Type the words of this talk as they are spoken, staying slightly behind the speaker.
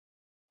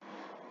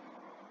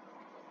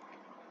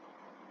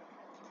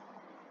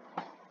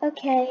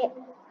Okay,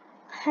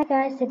 hi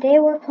guys, today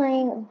we're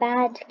playing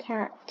Bad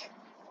Cat.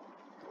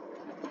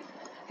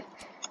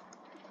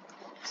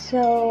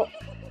 So,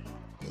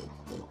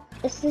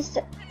 this is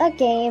a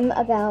game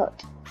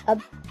about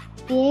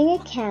being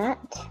a cat,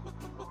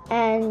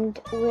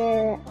 and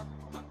we're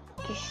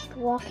just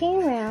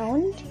walking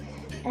around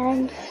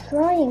and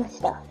throwing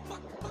stuff.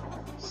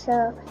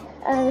 So,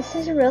 this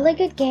is a really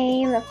good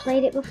game. I've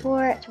played it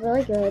before, it's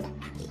really good.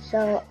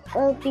 So,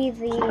 we'll be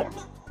the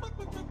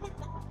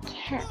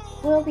cat.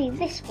 Will be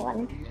this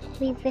one.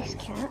 Be this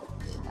cat.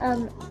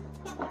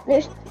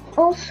 There's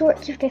all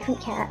sorts of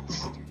different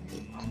cats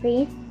to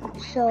be.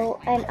 So,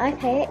 and I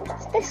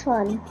picked this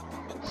one.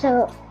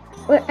 So,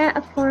 we're at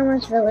a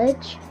farmer's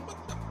village.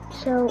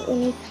 So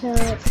we need to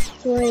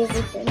destroy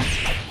everything.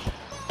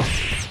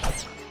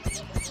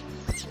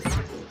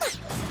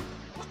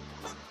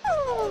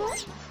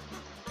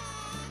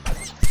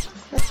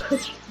 What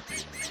could you?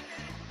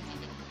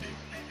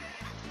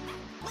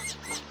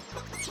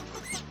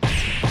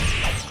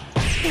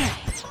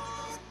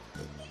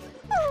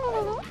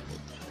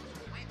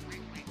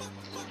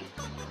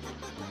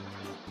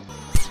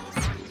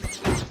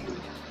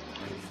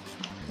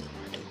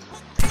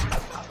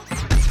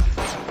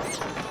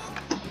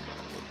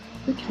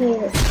 Okay,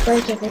 let's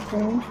break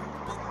everything.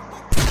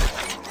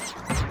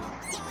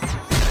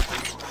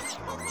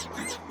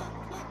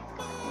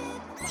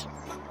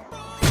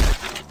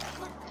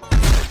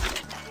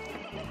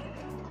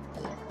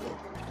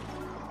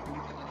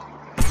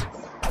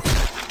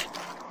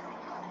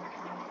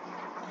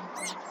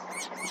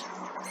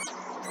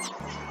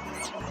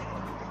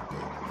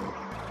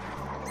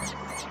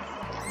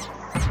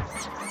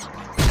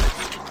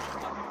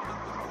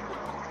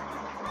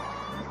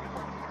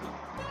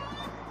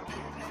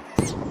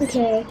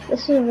 Okay,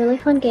 this is a really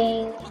fun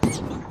game,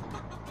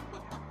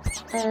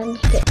 and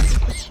you get to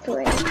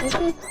destroy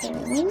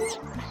everything,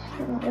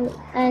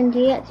 and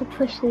you get to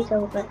push these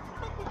over.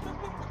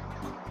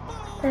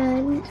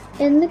 And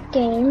in the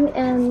game,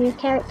 your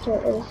character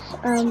is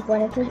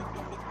one of the,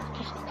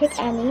 just pick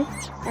any,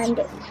 and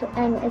it's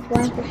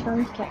one of the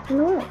strongest cats in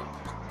the world.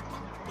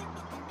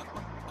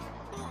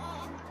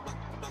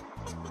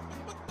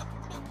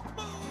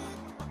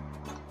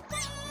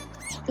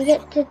 You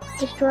get to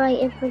destroy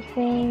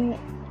everything.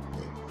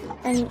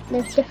 And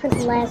there's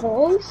different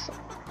levels,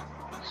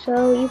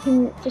 so you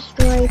can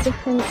destroy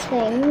different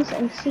things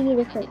and see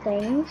different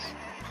things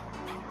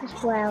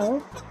as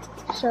well.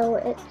 So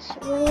it's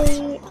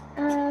really,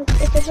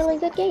 it's a really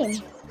good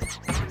game.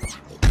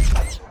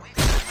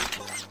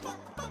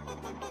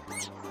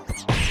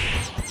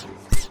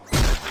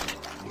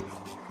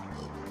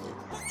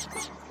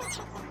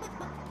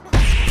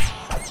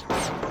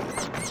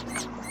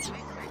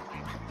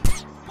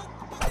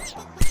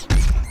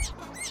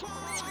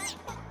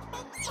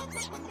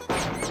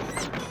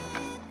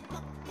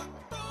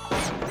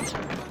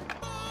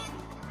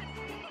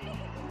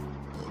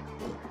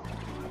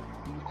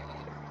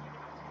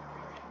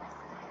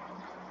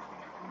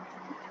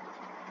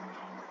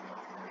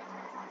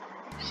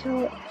 So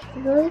it's a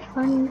really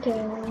fun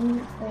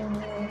game, and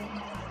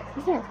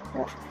yeah,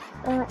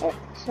 that's it.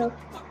 So,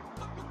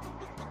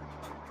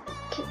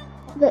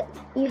 but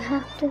you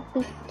have to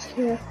be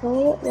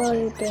careful while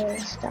you're doing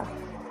stuff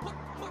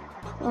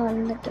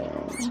on the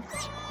game.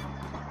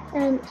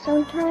 And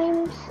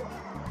sometimes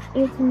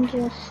you can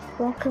just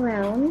walk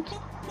around,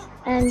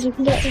 and you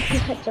can get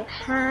different types of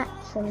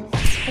hats and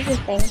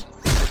everything.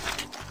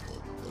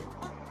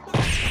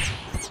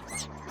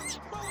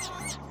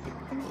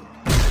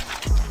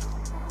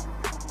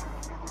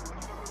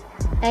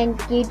 And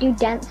you do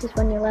dances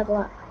when you level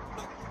up.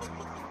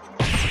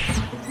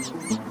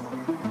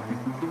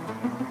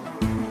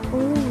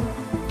 Ooh.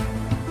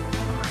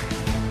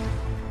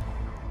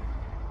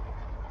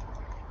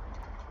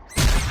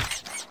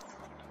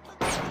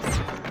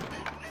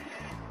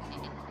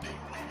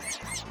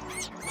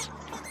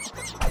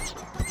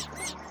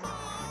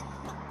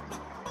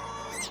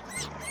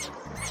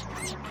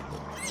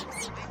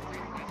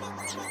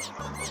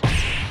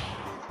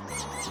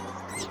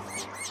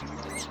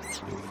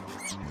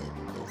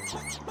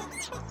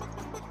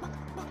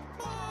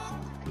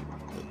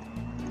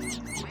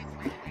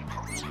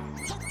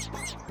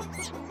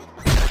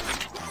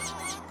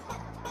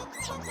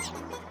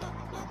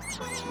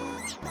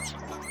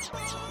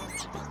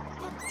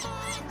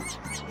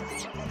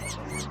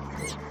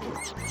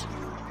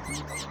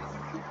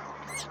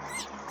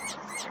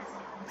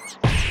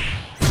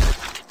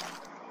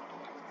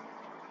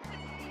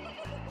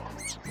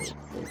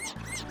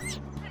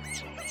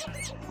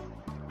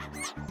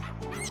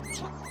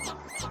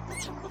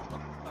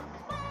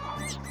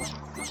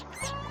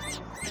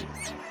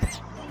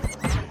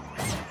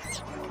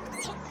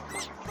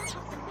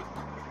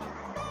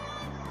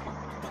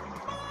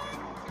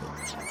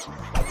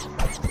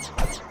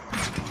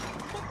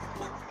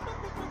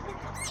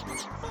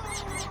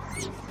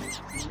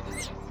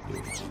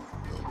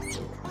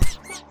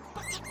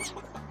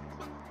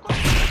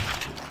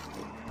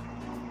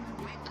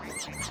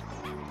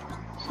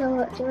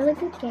 So it's a really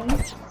good game,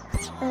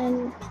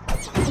 and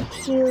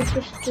if you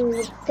just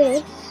do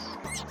this,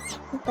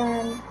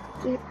 then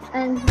you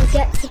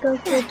get to go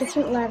through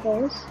different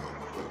levels,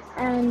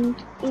 and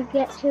you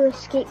get to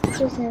escape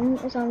prison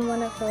is on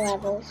one of the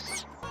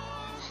levels.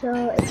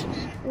 So it's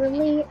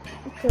really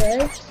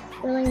good,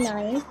 really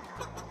nice.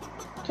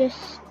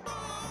 Just,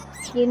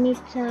 you need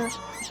to,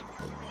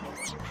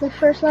 the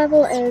first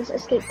level is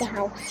escape the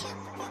house.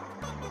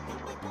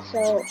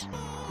 So,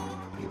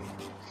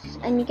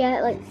 and you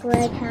get like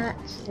bread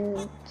hats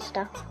and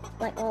stuff,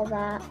 like all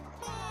that.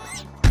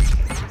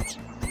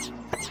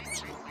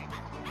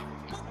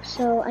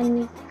 So,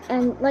 and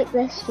like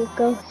this, you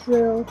go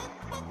through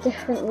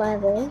different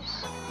levels.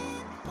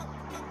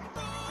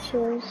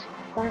 Shows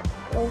back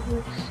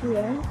over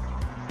here,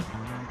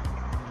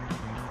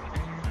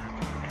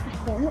 I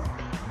think.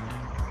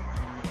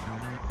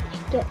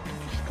 Just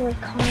destroy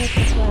cars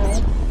as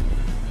well.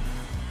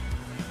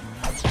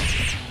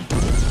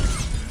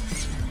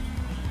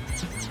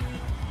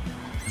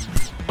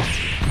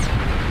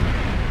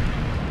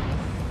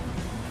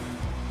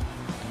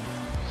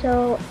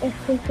 So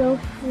if we go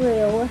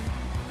through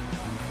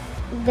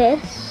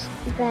this,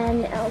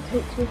 then it'll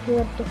take you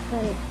to a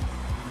different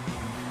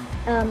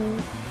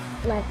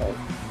level.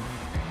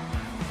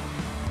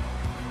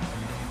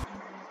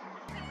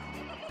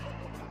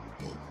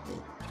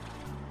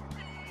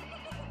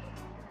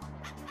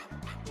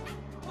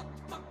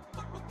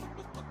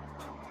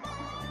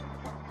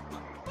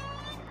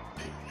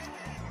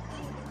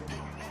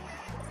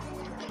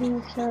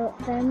 Okay, so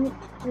then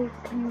we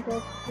can go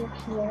through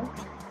here.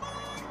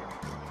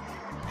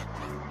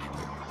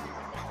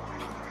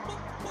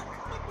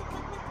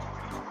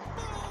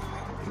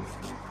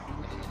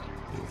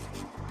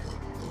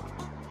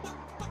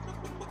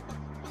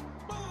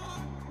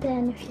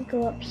 Then if you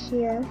go up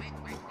here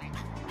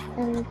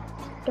and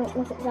don't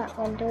look at that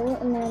window,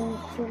 and then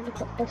you look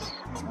at this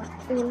one,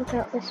 you look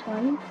out this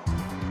one,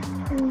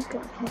 and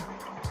go here.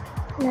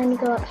 And then you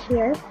go up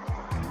here,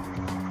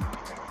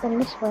 then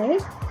this way.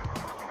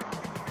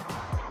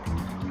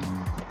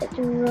 It's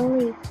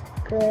really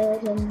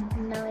good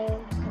and nice.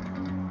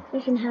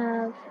 You can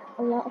have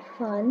a lot of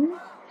fun.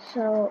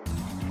 So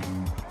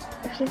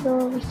if you go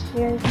over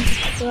here, you can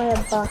destroy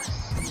a bus.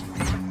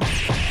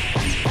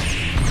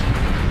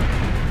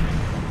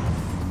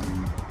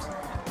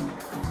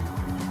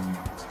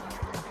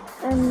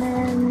 And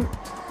then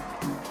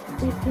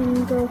you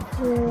can go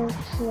through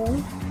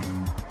here.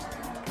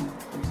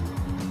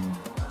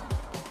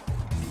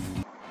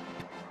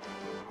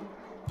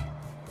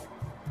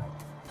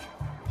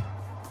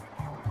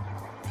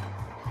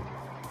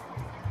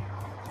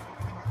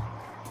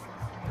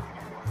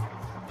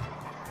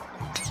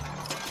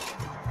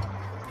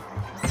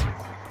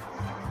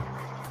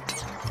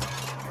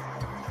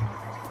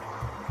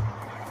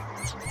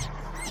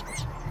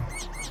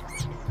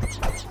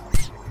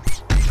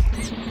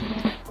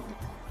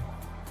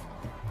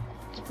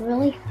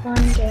 Really fun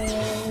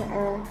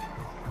game,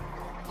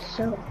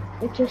 so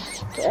we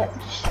just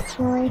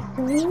destroy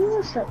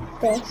things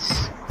like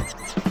this.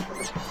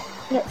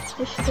 Let's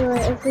destroy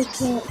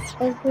everything.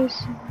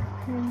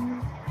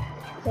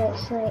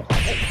 That's like,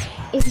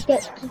 if you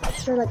get to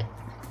destroy like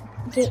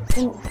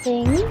different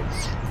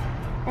things,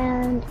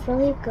 and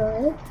really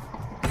good.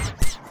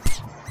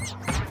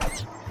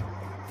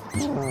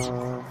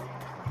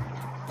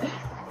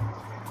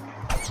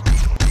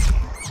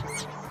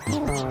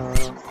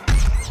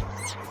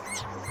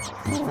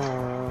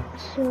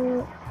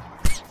 So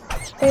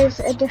there's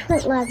a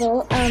different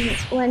level.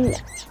 When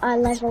I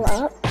level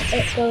up,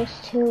 it goes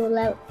to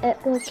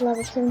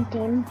level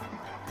 17.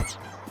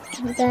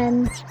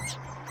 Then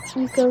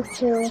you go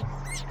to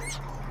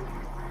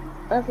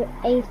level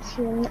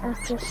 18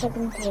 after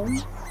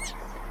 17.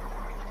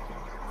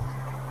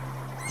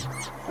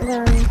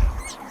 Then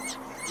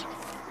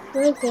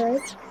really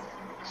good.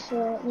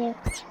 So yeah.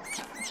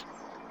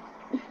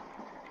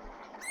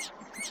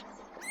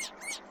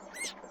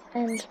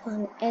 And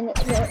fun, and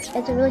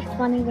it's a really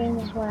funny game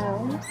as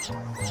well.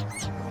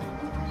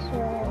 So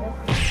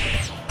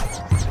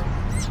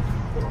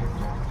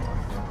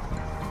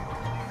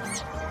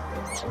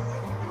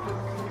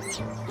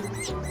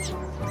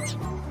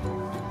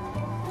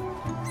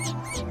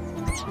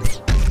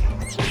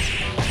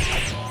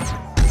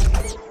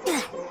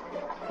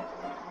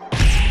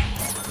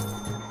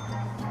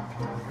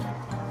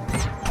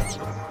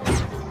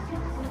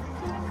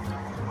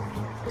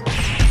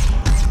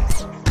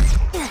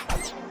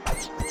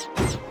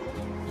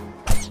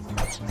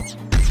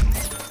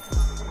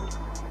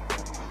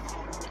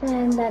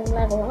and then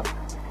level up.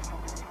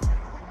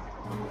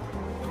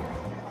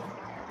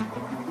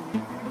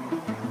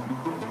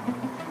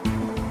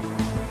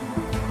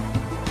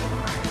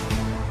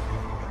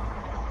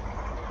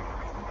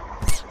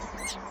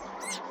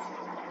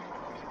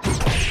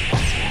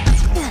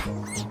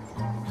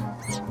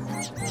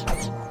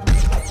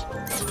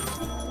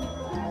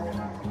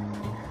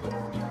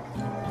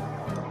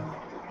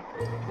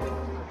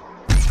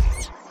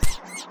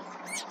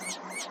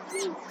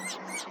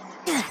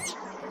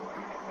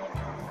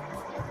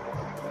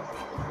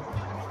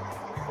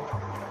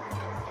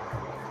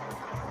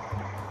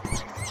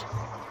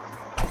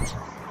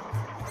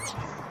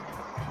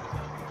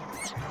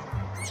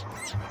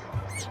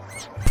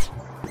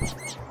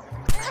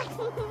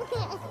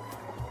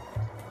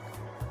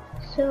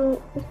 So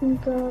we can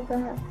go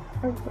back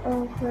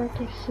over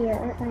to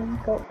here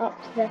and go up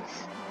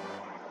this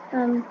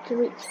to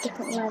reach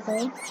different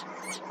levels.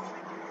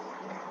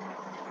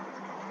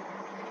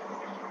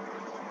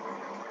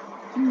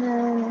 And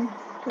then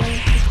go to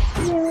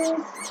here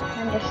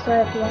and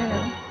destroy a piano.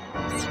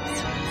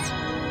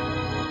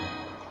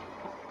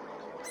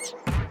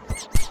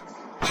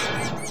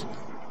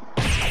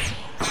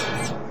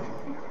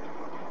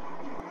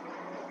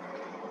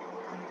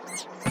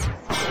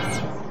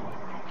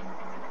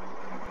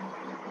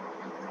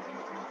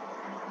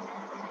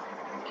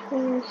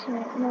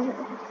 No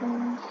other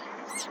things.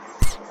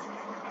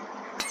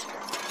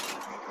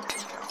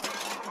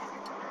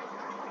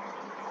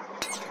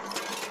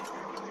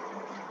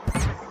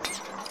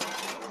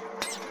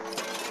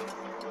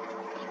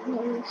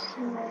 Okay,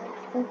 so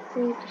if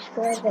we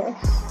destroy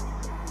this,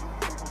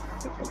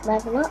 we can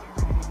level up.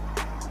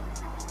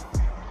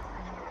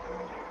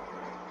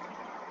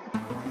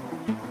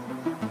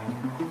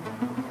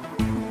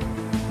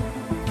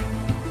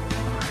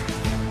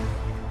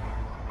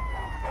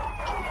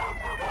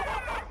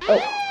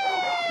 Oh,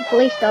 the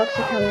police dogs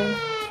are coming.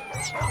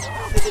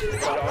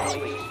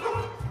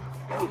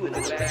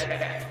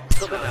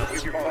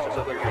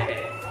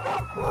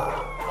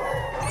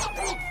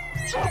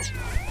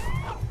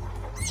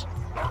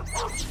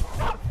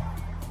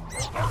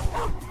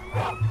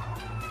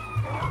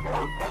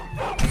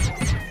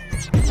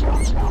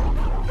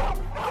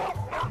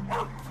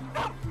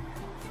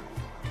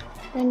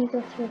 Then you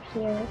go through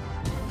here.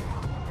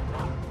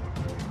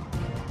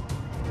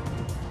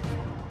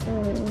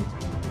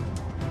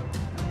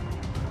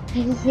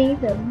 I see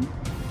them.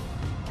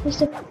 We're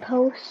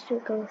supposed to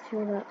go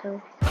through that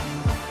though.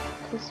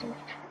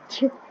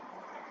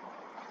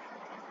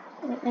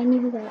 I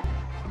knew that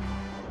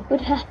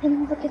would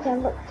happen because I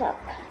looked up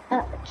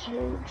at the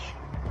cage.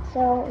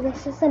 So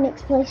this is the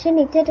next place you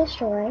need to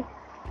destroy.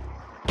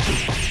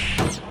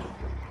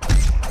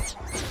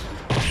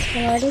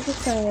 I'm already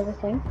destroying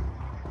everything.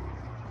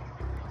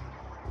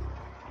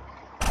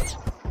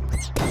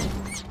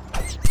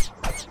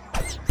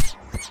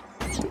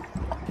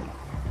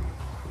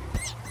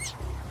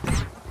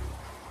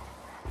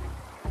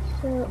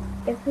 So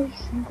every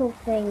single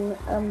thing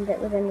that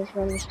was in this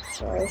room is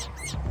destroyed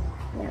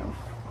now.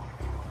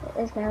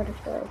 It is now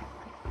destroyed.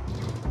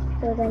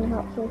 So then you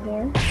hop through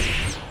here.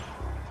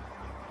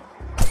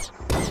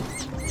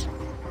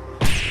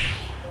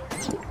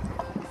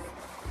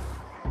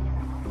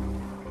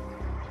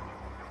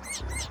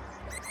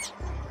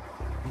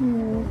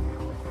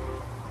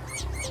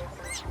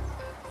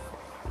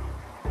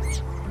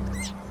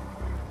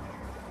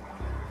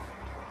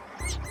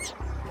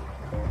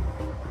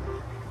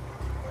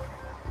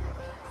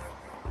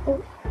 Oh,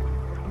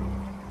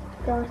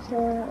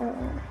 gotta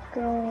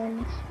go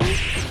on.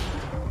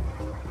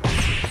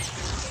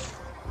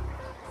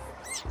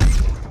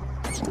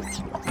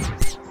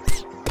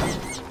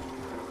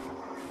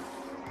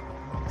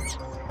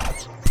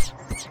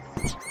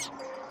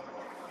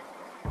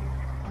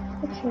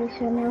 Okay,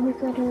 so now we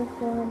gotta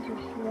go into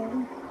here.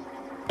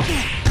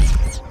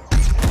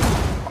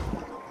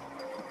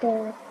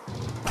 There.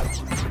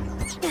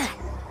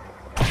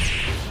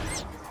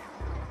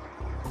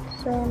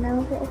 So now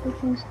that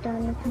everything's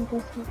done, we can go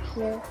through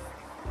here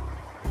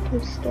to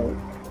escape.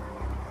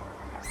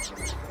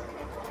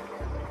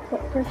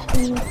 But first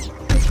we need to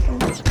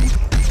push this.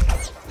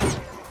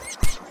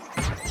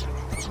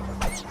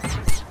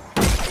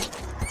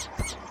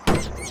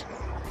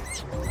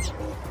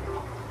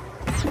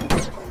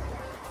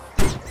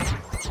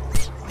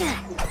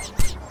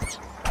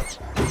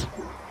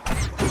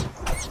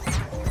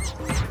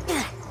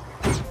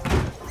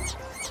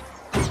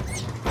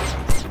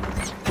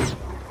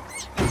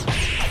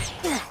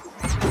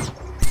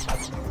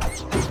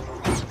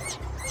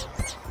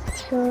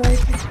 So I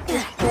just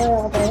destroy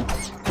all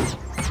this.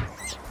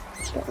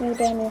 Don't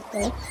need any of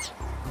this.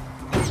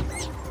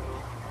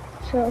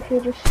 So if you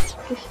just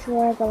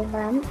destroy the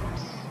lamps,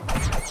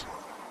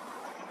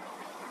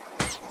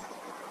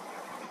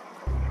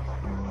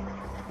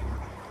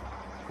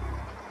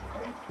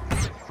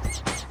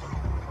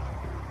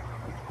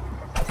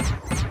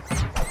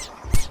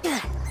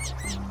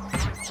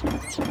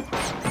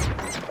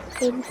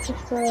 so just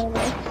destroy all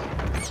this.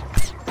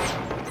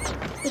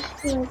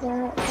 Destroy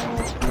that, and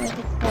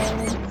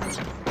everything.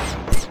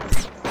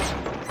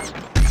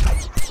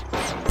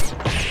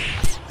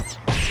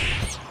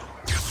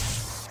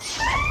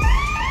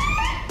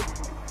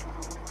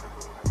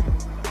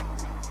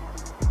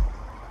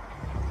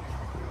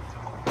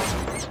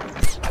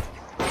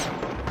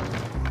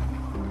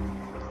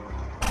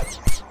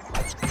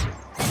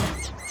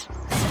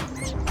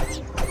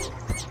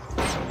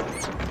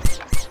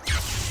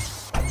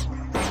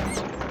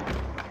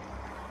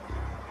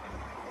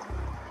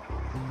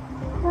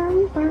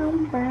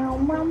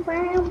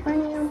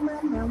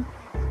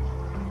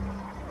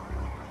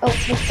 Oh,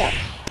 this sucks.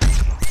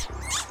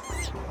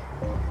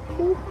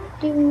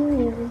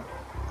 Doo-doo.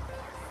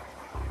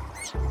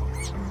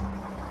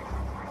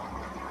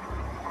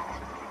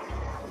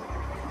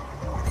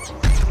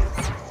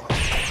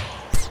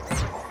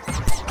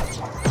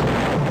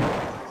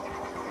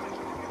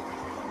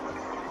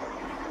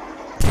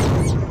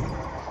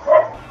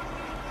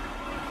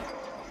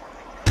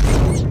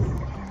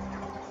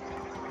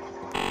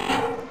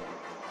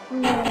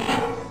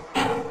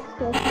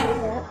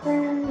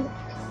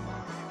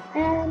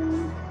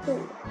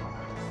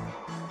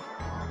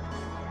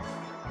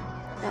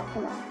 Oh,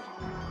 come on.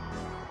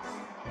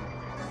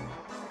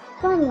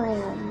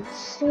 Funland.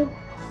 Super.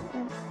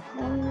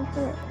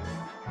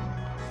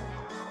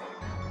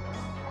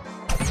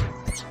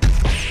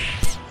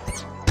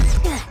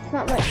 It's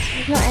not much.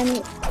 There's not any.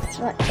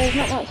 There's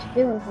not much to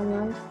do in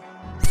Funland.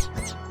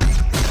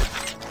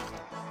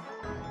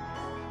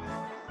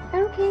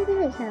 Okay,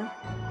 there is now.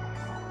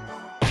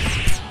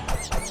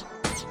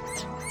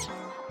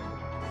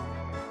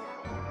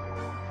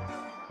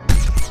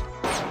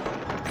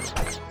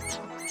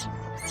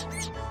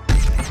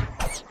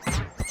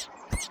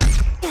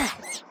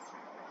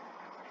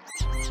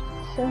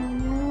 So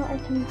now I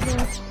can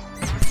just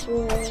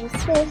do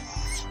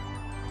this.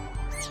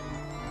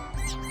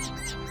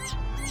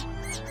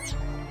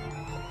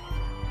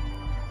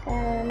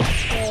 And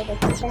go to the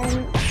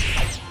fence.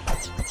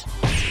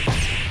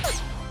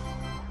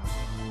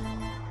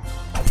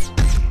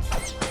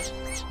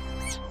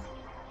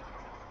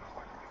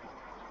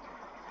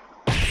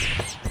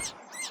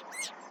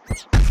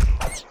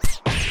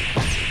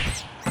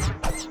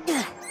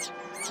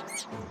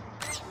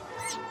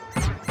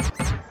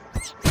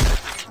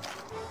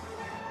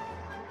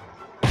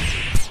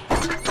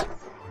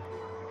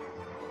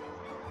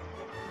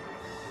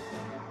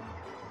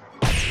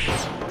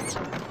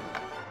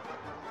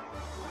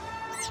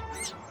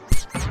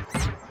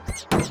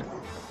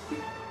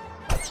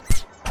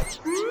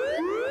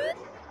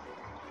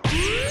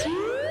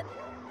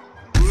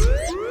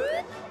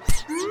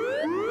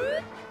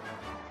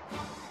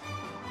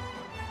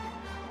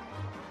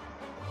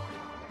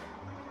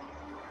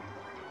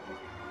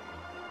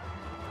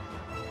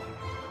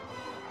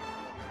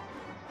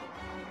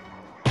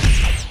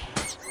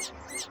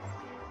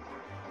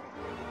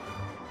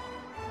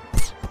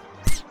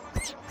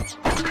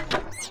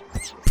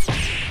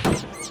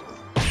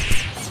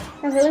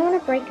 I really want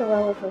to break a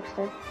roller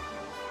coaster.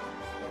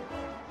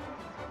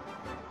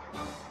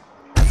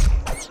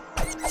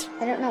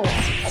 I don't know why.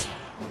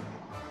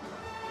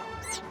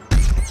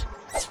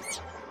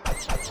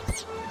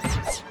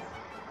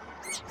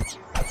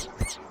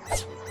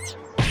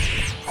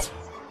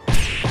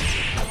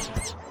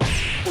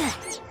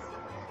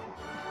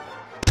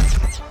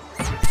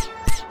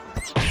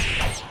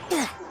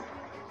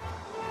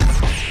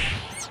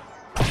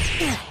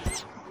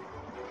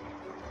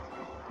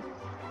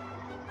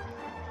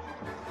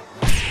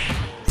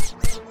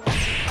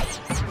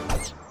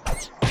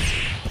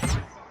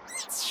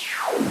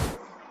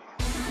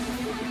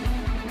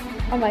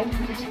 Oh my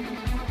gosh.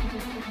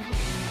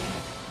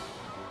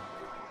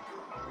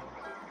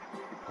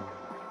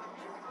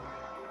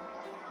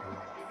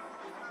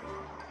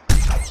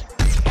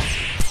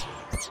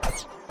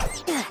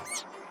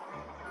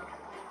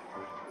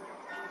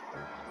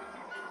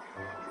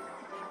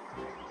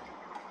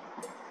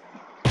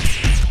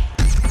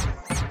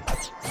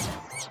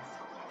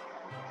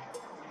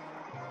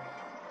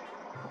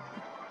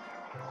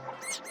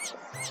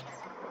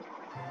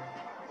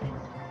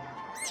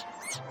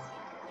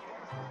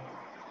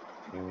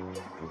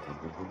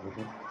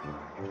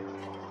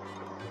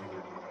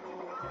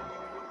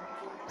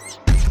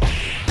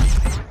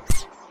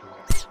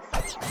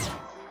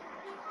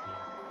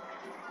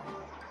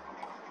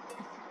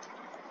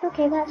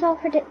 Okay, that's all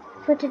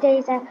for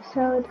today's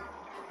episode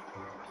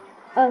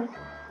of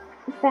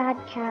Bad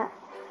Cat.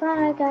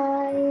 Bye,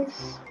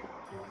 guys.